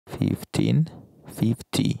15,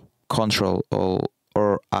 50. Control all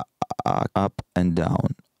or up and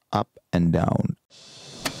down, up and down.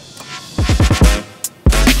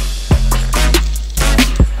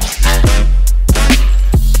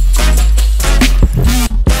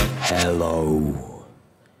 Hello.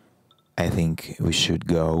 I think we should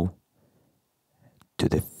go to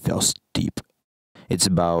the first tip. It's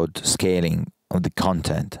about scaling of the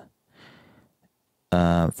content.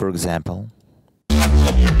 For example,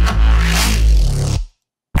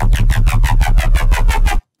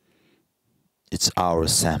 it's our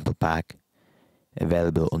sample pack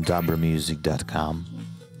available on dubbermusic.com.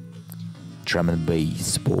 Drum and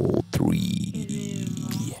bass ball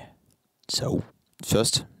 3. So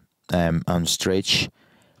first I'm Unstretch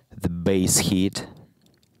the bass hit,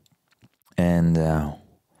 and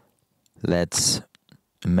let's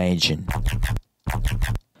imagine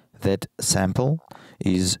that sample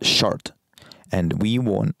is short and we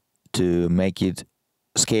want to make it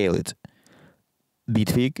scale it.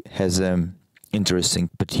 Bitwig has an interesting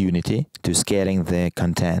opportunity to scaling the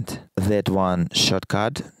content. That one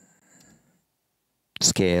shortcut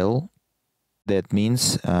scale, that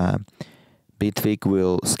means Bitwig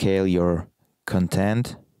will scale your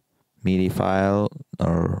content, MIDI file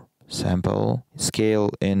or sample, scale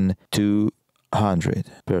in 200%.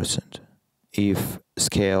 If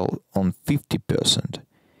scale on 50%,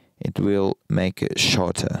 it will make it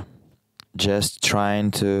shorter. Just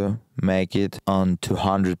trying to make it on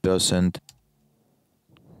 200%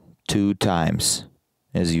 2 times.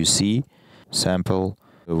 As you see, sample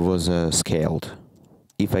was scaled.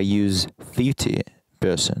 If I use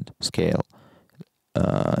 50% scale,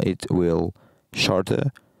 it will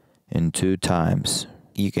shorter in 2 times.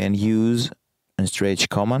 You can use Unstretch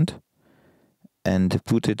command and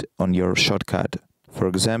put it on your shortcut. For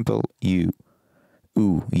example,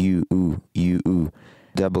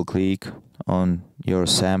 double click on your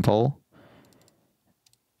sample,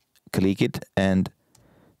 click it and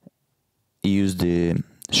use the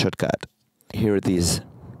shortcut. Here it is,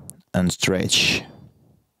 Unstretch.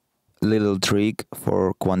 Little trick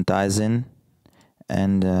for quantizing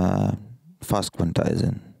and fast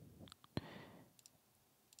quantizing.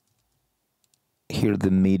 Here the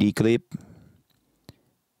MIDI clip.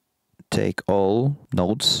 Take all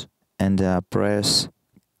notes and press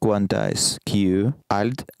Quantize Q,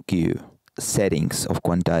 Alt Q. Settings of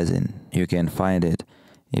quantizing. You can find it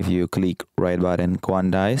if you click right button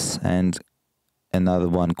Quantize and another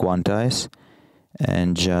one Quantize,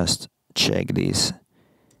 and just check this.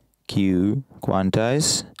 Q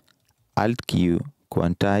quantize, Alt Q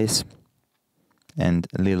quantize, and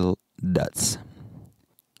little dots.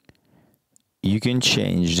 You can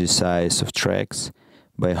change the size of tracks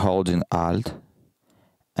by holding Alt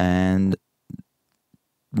and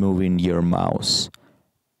moving your mouse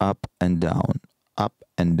up and down, up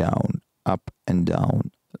and down, up and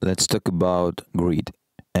down. Let's talk about grid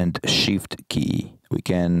and Shift key. We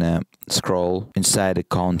can scroll inside the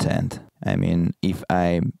content. I mean, if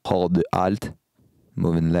I hold the Alt,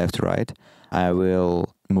 moving left, right, I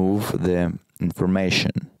will move the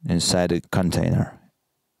information inside the container,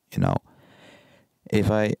 you know. If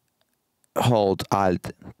I hold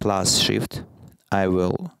Alt plus Shift, I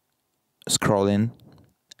will scroll in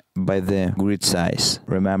by the grid size.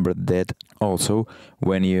 Remember that also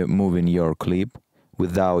when you move in your clip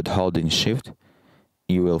without holding Shift,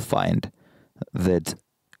 you will find that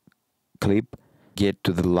clip get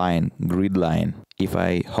to the line, grid line. If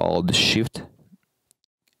I hold Shift,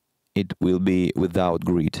 it will be without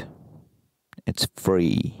grid. It's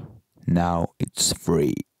free. Now it's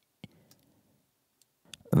free.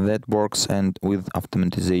 That works and with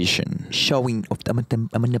automatization. Showing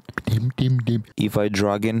if I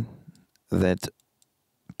drag in that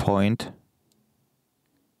point,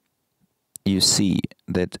 you see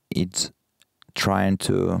that it's trying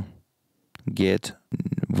to get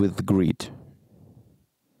with grid.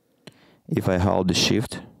 If I hold the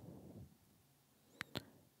Shift,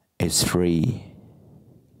 it's free.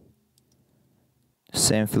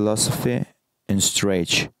 Same philosophy in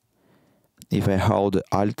Stretch. If I hold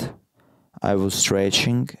Alt, I will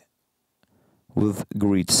stretching with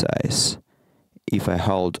grid size. If I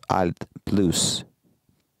hold Alt plus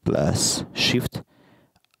Shift,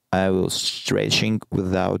 I will stretching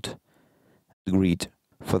without grid.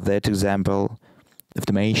 For that example,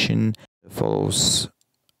 automation follows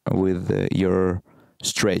with your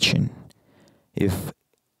stretching. If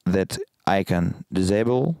that icon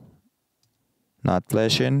disable, not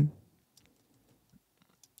flashing,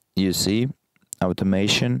 you see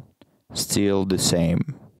automation still the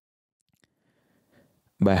same.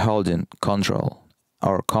 By holding Control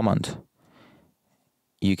or Command,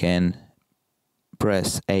 you can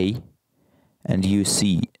press A and you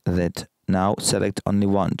see that now select only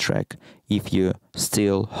one track. If you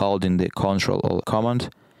still holding the Ctrl or command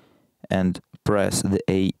and press the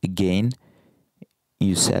A again,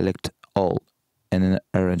 you select all in an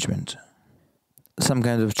arrangement. Some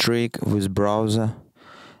kind of trick with browser.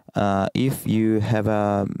 If you have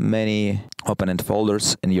many opened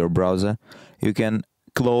folders in your browser, you can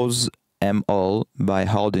close them all by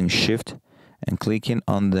holding Shift and clicking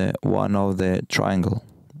on the one of the triangle.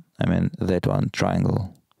 I mean that one,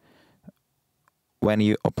 triangle. When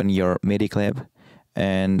you open your MIDI clip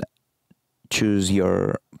and choose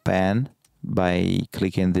your pen by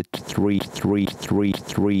clicking the 3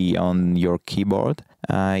 on your keyboard,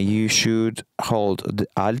 you should hold the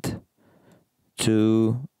Alt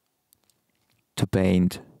to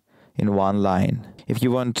paint in one line. If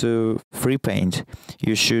you want to free paint,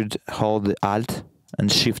 you should hold the Alt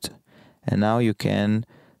and Shift, and now you can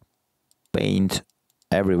paint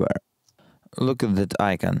everywhere. Look at that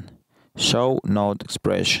icon, show node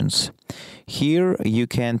expressions. Here you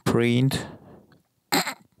can paint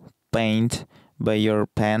by your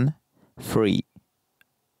pen free.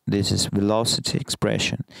 This is velocity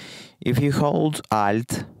expression. If you hold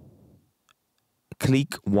Alt,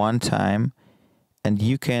 click one time, and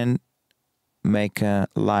you can make a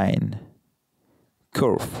line,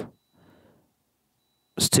 curve.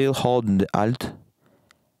 Still holding the Alt,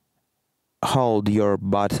 hold your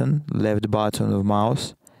button, left button of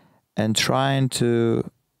mouse, and trying to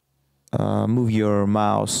move your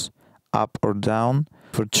mouse up or down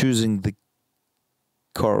for choosing the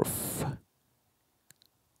curve.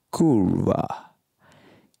 Curva.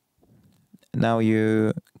 Now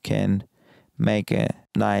you can make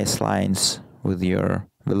nice lines with your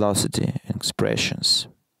velocity expressions.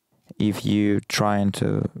 If you trying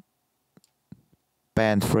to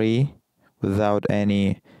paint free without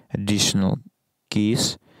any additional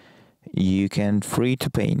keys, you can free to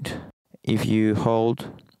paint. If you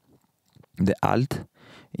hold the Alt,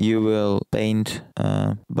 you will paint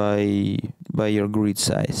by your grid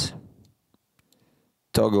size.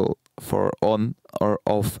 Toggle for on or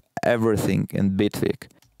off everything in Bitwig.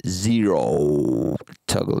 0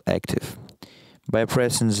 toggle active. By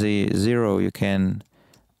pressing the 0 you can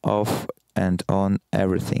off and on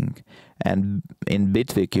everything, and in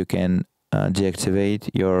Bitwig you can deactivate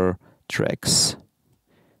your tracks.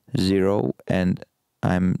 0, and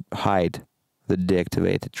I'm hide the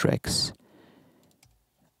deactivated tracks.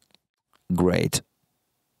 Great.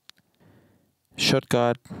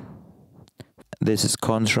 Shortcut. This is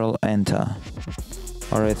Ctrl Enter,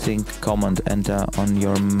 or I think Command Enter on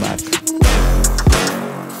your Mac.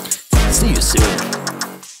 See you soon.